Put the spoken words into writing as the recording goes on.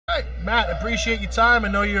Matt, appreciate your time. I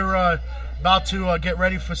know you're about to get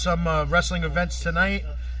ready for some wrestling events tonight.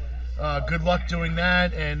 Good luck doing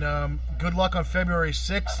that, and good luck on February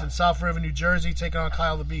 6th in South River, New Jersey, taking on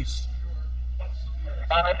Kyle the Beast.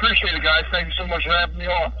 I appreciate it, guys. Thank you so much for having me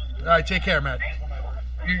on. All right, take care, Matt.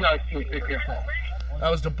 You guys too. Take care. That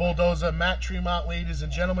was the Bulldozer, Matt Tremont, ladies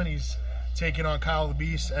and gentlemen. He's taking on Kyle the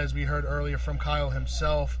Beast, as we heard earlier from Kyle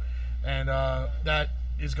himself, and that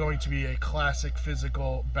is going to be a classic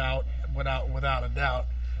physical bout, without a doubt.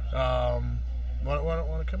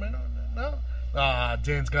 Want to come in on that? No?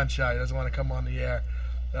 Dan's gun-shy. He doesn't want to come on the air.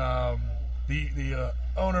 The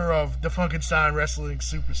owner of the Funkenstein Wrestling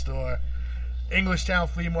Superstore, Englishtown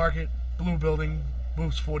Flea Market, Blue Building,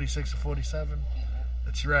 booths 46 to 47.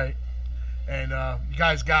 That's right. And you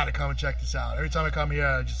guys got to come and check this out. Every time I come here,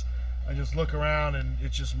 I just look around, and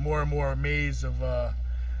it's just more and more amazed of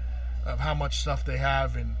how much stuff they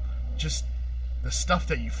have, and just the stuff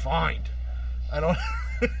that you find. I don't.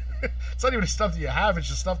 It's not even the stuff that you have; it's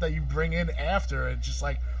just stuff that you bring in after. It's just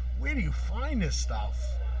like, where do you find this stuff?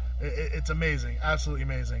 It's amazing, absolutely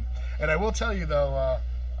amazing. And I will tell you though,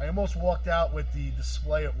 I almost walked out with the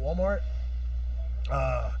display at Walmart.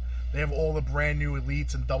 They have all the brand new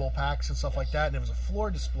elites and double packs and stuff like that. And there was a floor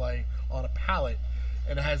display on a pallet,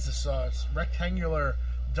 and it has this rectangular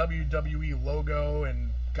WWE logo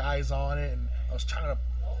and guys on it. And I was trying to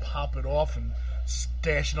pop it off and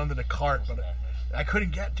stash it under the cart, but I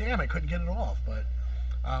couldn't get it off. But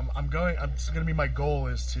it's going to be my goal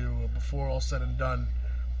is to, before all said and done,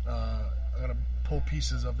 I'm going to pull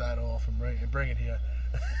pieces of that off and bring it here.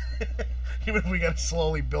 Even if we got to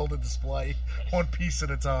slowly build a display, one piece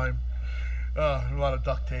at a time. A lot of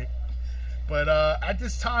duct tape. But at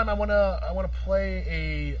this time, I want to play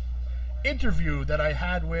a interview that I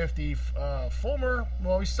had with the former,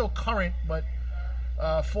 well, he's still current, but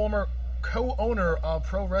former co-owner of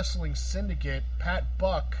Pro Wrestling Syndicate, Pat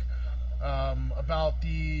Buck, about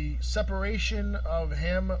the separation of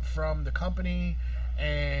him from the company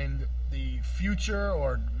and the future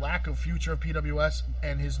or lack of future of PWS,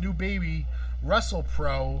 and his new baby,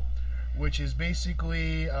 WrestlePro, which is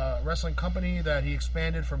basically a wrestling company that he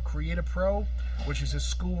expanded from Creative Pro, which is his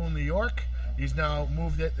school in New York. He's now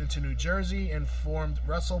moved it into New Jersey and formed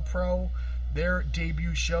WrestlePro. Their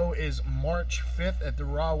debut show is March 5th at the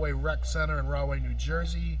Rahway Rec Center in Rahway, New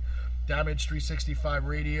Jersey. Damage 365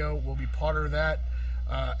 Radio will be part of that,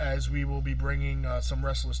 as we will be bringing some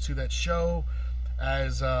wrestlers to that show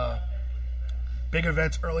as big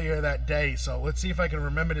events earlier that day. So let's see if I can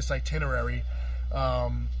remember this itinerary.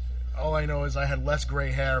 All I know is I had less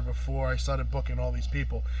gray hair before I started booking all these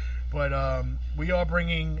people. But we are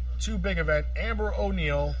bringing two big events: Amber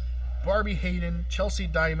O'Neal, Barbie Hayden, Chelsea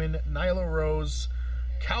Diamond, Nyla Rose,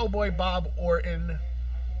 Cowboy Bob Orton,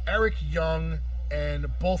 Eric Young, and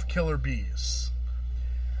both Killer Bees.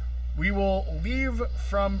 We will leave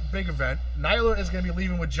from big event. Nyla is going to be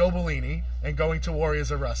leaving with Joe Bellini and going to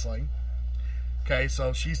Warriors of Wrestling. Okay,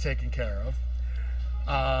 so she's taken care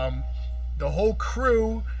of. The whole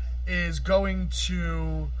crew is going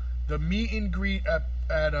to the meet and greet at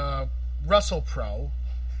WrestlePro.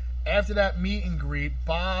 After that meet and greet,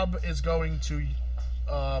 Bob is going to...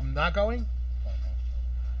 not going?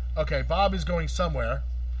 Okay, Bob is going somewhere.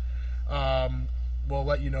 We'll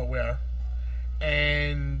let you know where.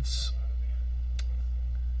 And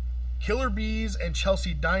Killer Bees and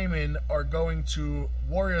Chelsea Diamond are going to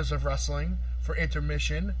Warriors of Wrestling for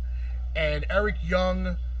intermission. And Eric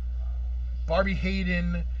Young, Barbie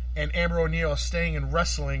Hayden, and Amber O'Neal are staying in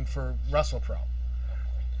wrestling for WrestlePro.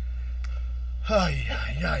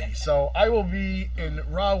 So I will be in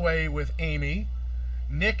Rahway with Amy.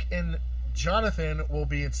 Nick and Jonathan will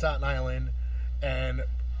be in Staten Island, and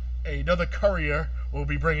another courier will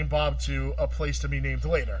be bringing Bob to a place to be named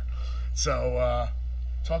later. So,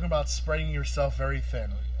 talking about spreading yourself very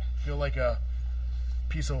thin. Feel like a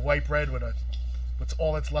piece of white bread with what's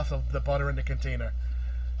all that's left of the butter in the container.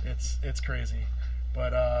 It's crazy.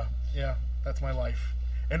 But, yeah, that's my life.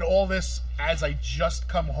 And all this as I just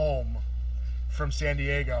come home from San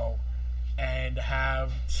Diego and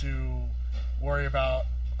have to worry about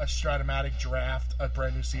a Stratomatic draft, a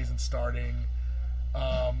brand new season starting,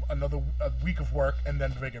 a week of work, and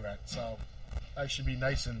then the big event. So I should be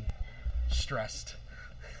nice and stressed.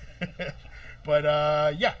 But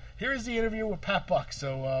yeah, here's the interview with Pat Buck.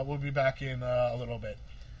 So we'll be back in a little bit.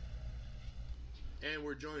 And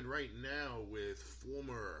we're joined right now with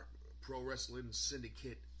former Pro Wrestling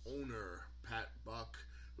Syndicate owner Pat Buck,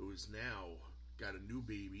 who is now got a new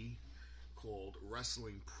baby called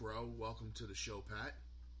Wrestling Pro. Welcome to the show, Pat.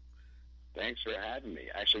 Thanks for having me.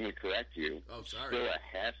 Actually, I'm going to correct you. Oh, sorry. Still a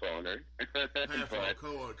half owner. Half owner, but,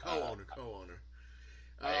 co-owner.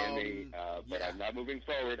 I am but yeah. I'm not moving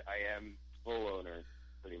forward. I am full owner,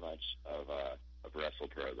 pretty much, of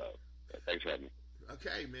WrestlePro, though. But thanks for having me.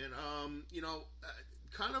 Okay, man.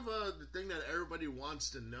 Kind of the thing that everybody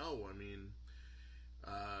wants to know. I mean,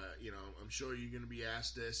 I'm sure you're going to be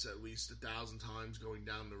asked this at least 1,000 times going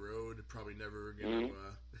down the road. Probably never going to,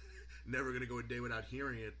 never going to go a day without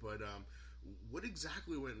hearing it. But what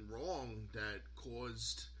exactly went wrong that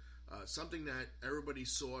caused something that everybody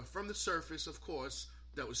saw from the surface, of course,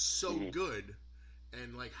 that was so good,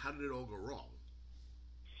 and like, how did it all go wrong?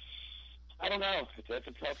 I don't know. That's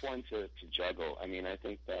a tough one to juggle. I mean, I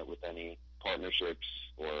think that with any partnerships,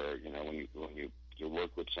 or when you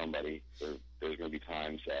work with somebody, there's going to be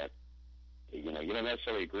times that you don't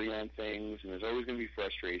necessarily agree on things, and there's always going to be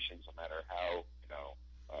frustrations, no matter how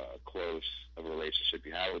close of a relationship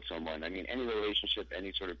you have with someone. I mean, any relationship,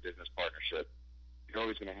 any sort of business partnership, you're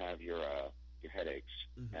always going to have your headaches.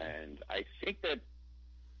 Mm-hmm. And I think that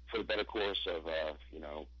for the better course of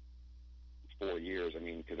 4 years, I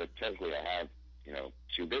mean, because technically I have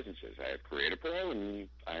 2 businesses. I have Creative Pro, and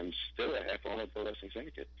I'm still a half owner of Pro Wrestling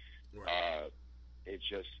Syndicate. Right. It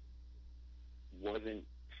just wasn't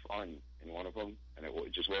fun in one of them, and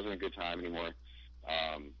it just wasn't a good time anymore.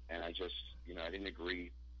 And I just, I didn't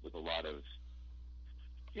agree with a lot of,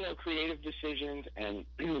 creative decisions, and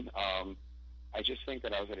I just think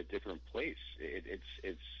that I was at a different place.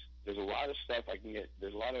 There's a lot of stuff I can get.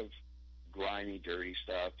 There's a lot of grimy, dirty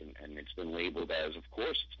stuff, and it's been labeled as, of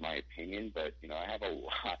course, it's my opinion, but I have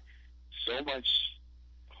so much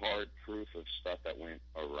hard proof of stuff that went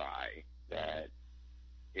awry that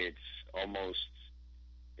it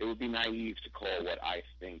would be naive to call what I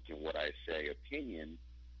think and what I say opinion.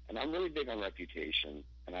 And I'm really big on reputation,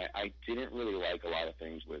 and I didn't really like a lot of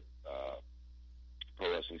things with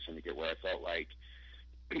Pro Wrestling Syndicate, where I felt like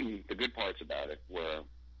the good parts about it were,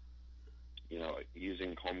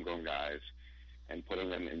 using homegrown guys and putting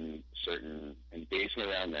them in and basing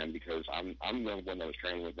around them, because I'm the one that was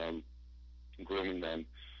training with them, grooming them,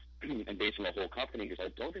 and basing the whole company, because I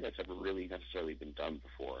don't think that's ever really necessarily been done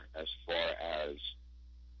before, as far as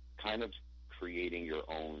kind of creating your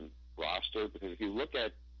own roster. Because if you look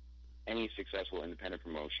at any successful independent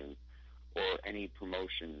promotion, or any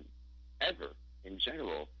promotion ever in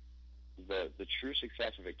general, the true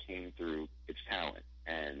success of it came through its talent.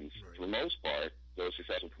 And right. For the most part, those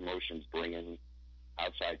successful promotions bring in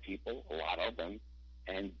outside people, a lot of them,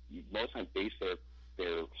 and most times base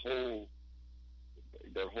their whole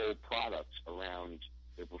product around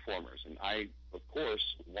their performers. And I, of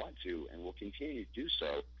course, want to and will continue to do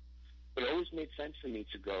so. But it always made sense to me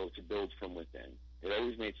to build from within. It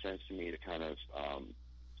always made sense to me to kind of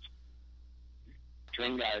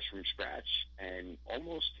train guys from scratch, and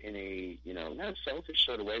almost in a, not a selfish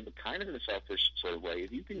sort of way, but kind of in a selfish sort of way.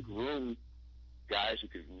 If you can groom guys who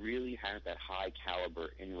could really have that high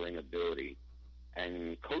caliber in-ring ability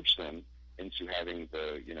and coach them into having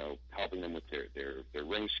helping them with their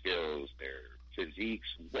ring skills, their physiques,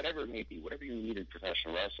 whatever it may be, whatever you need in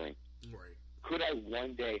professional wrestling. Right. Could I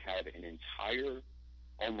one day have an entire,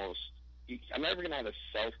 I'm never going to have a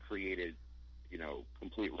self-created,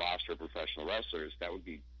 complete roster of professional wrestlers. That would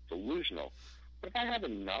be delusional. But if I have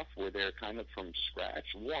enough where they're kind of from scratch,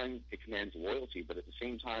 one, it commands loyalty, but at the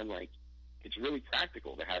same time, it's really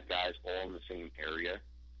practical to have guys all in the same area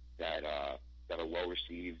that are well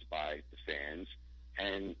received by the fans.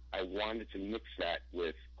 And I wanted to mix that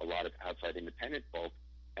with a lot of outside independent folk.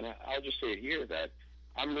 And I'll just say it here that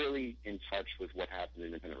I'm really in touch with what happens in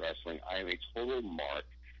independent wrestling. I am a total mark.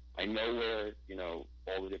 I know where,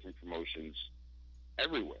 all the different promotions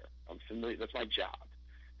everywhere. I'm familiar. That's my job.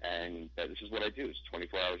 And this is what I do. It's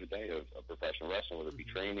 24 hours a day of professional wrestling, whether it be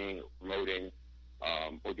training or promoting,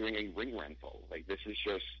 or doing a ring rental. This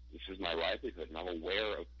is my livelihood, and I'm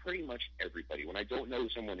aware of pretty much everybody. When I don't know who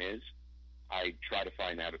someone is, I try to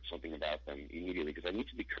find out something about them immediately, because I need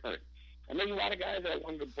to be current. And there's a lot of guys that I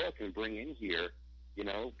wanted to book and bring in here,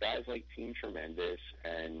 guys like Team Tremendous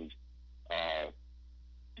and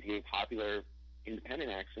the popular independent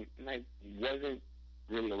acts, and I wasn't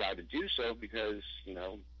really allowed to do so because,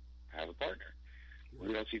 I have a partner. Right.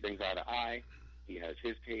 We don't see things eye to eye. He has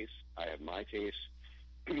his taste. I have my taste.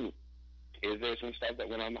 Is there some stuff that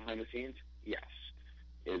went on behind the scenes? Yes.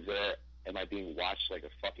 Am I being watched like a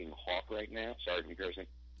fucking hawk right now? Sorry for comparison.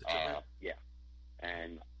 Yeah.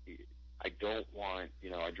 And I don't want,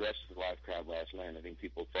 I dressed the live crowd last night, and I think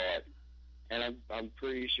people thought, and I'm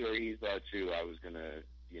pretty sure he thought too, I was going to,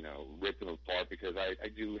 rip them apart, because I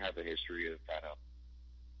do have a history of kind of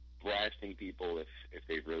blasting people if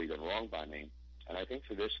they've really done wrong by me. And I think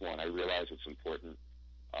for this one, I realize it's important.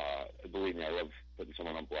 Believe me, I love putting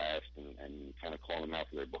someone on blast and kind of calling them out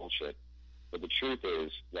for their bullshit. But the truth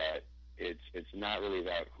is that it's not really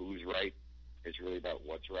about who's right. It's really about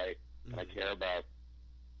what's right. Mm-hmm. And I care about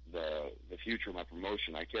the future of my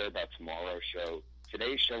promotion. I care about tomorrow's show.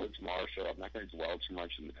 Today's show and tomorrow's show, I'm not going to dwell too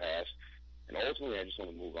much in the past. And ultimately, I just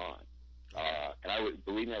want to move on. And I would,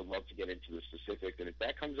 believe me, I'd love to get into the specifics. And if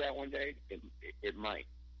that comes out one day, it might.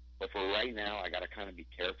 But for right now, I got to kind of be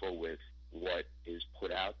careful with what is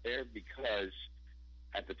put out there, because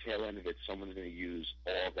at the tail end of it, someone's going to use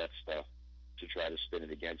all of that stuff to try to spin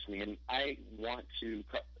it against me. And I want to,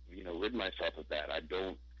 rid myself of that. I've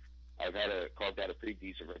carved out a pretty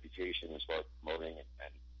decent reputation as far as promoting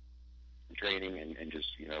and training and just,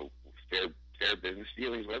 fair business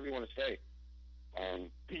dealings, whatever you want to say.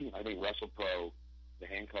 I think WrestlePro, the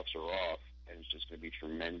handcuffs are off, and it's just going to be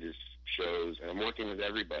tremendous shows. And I'm working with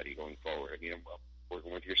everybody going forward. I mean, I'm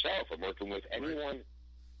working with yourself. I'm working with anyone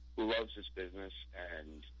who loves this business,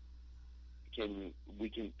 and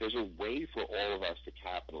there's a way for all of us to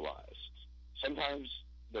capitalize. Sometimes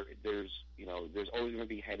there's always going to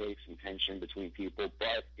be headaches and tension between people,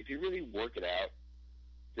 but if you really work it out,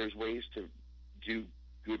 there's ways to do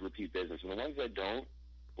good repeat business. And the ones that don't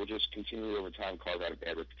will just continually over time carve out a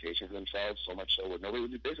bad reputation for themselves, so much so where nobody will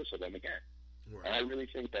do business with them again. Right. And I really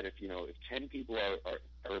think that if 10 people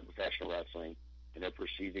are in professional wrestling and they're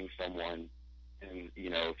perceiving someone, and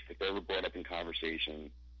if they're ever brought up in conversation,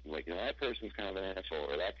 like, that person's kind of an asshole,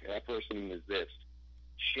 or that person is this,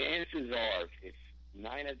 chances are, if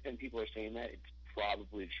 9 out of 10 people are saying that, it's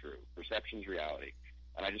probably true. Perception's reality.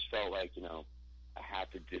 And I just felt like, I have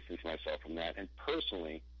to distance myself from that. And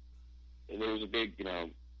personally, there was a big,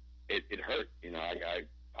 it hurt. I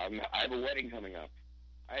have a wedding coming up.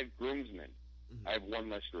 I have groomsmen. Mm-hmm. I have one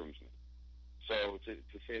less groomsman. So to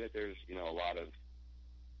say that there's, a lot of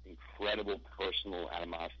incredible personal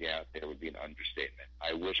animosity out there would be an understatement.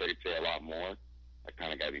 I wish I could say a lot more. I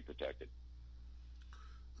kind of got to be protected.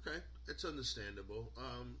 Okay, it's understandable.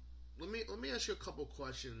 Let me ask you a couple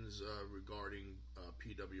questions regarding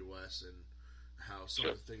PWS and how some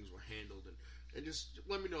of the things were handled, and just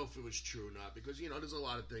let me know if it was true or not, because there's a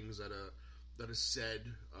lot of things that are said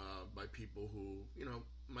by people who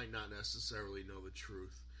might not necessarily know the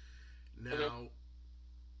truth. Now,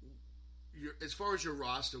 as far as your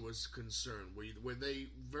roster was concerned, were they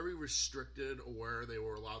very restricted or where they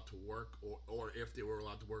were allowed to work, or if they were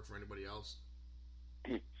allowed to work for anybody else?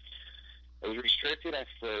 I was restricted at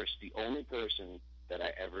first. The only person that I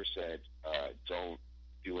ever said don't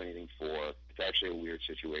do anything for, it's actually a weird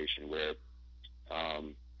situation where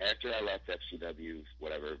after I left FCW,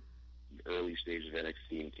 whatever, early stage of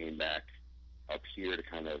NXT, and came back up here to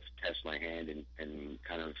kind of test my hand and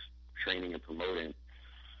kind of training and promoting,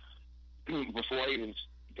 before I even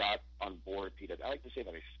got on board PWS, I like to say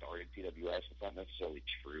that I started PWS. It's not necessarily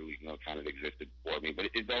true, even though it kind of existed for me, but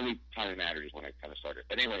the only time it matters is when I kind of started.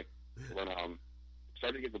 But anyway, when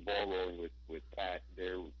started to get the ball rolling with that,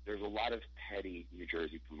 there's a lot of petty New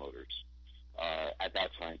Jersey promoters at that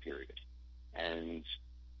time period. And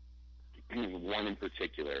one in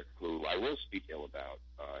particular, who I will speak ill about,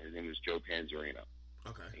 his name was Joe Panzarino.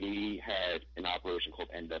 Okay. He had an operation called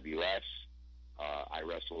NWS. I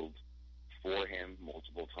wrestled for him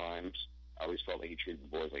multiple times. I always felt like he treated the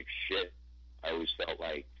boys like shit. I always felt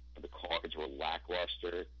like the cards were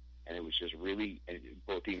lackluster. And it was just really,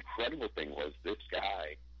 but the incredible thing was this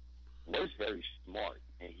guy was very smart,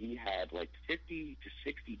 and he had like 50 to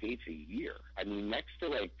 60 dates a year. I mean, next to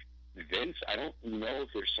like Vince, I don't know if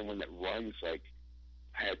there's someone that runs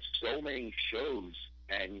had so many shows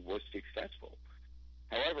and was successful.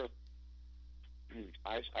 However,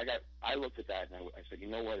 I looked at that and I said, you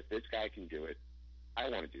know what? If this guy can do it, I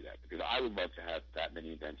want to do that, because I would love to have that many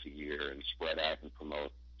events a year and spread out and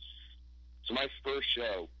promote. So my first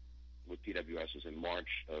show with PWS was in March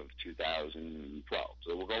of 2012.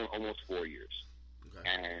 So we're going almost 4 years. Okay.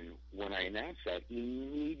 And when I announced that,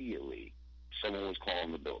 immediately someone was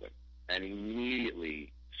calling the building. And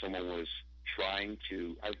immediately someone was trying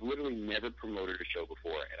to... I've literally never promoted a show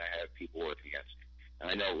before, and I have people working against me. And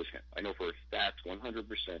I know it was him. I know for a fact, 100%,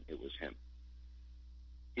 it was him.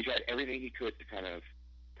 He tried everything he could to kind of...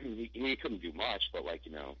 He couldn't do much, but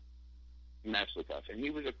mess with us. And he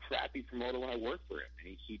was a crappy promoter when I worked for him.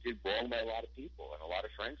 And he did wrong by a lot of people and a lot of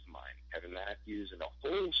friends of mine. Kevin Matthews and a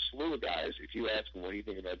whole slew of guys. If you ask them, what do you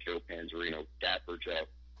think about Joe Panzarino, Dapper Joe,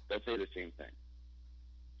 they'll say the same thing.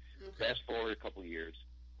 Okay. Fast forward a couple of years,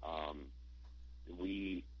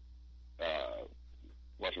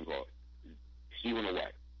 he went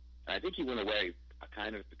away. And I think he went away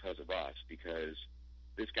kind of because of us, because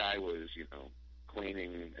this guy was,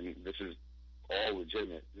 claiming, and this is all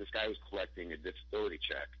legitimate, this guy was collecting a disability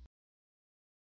check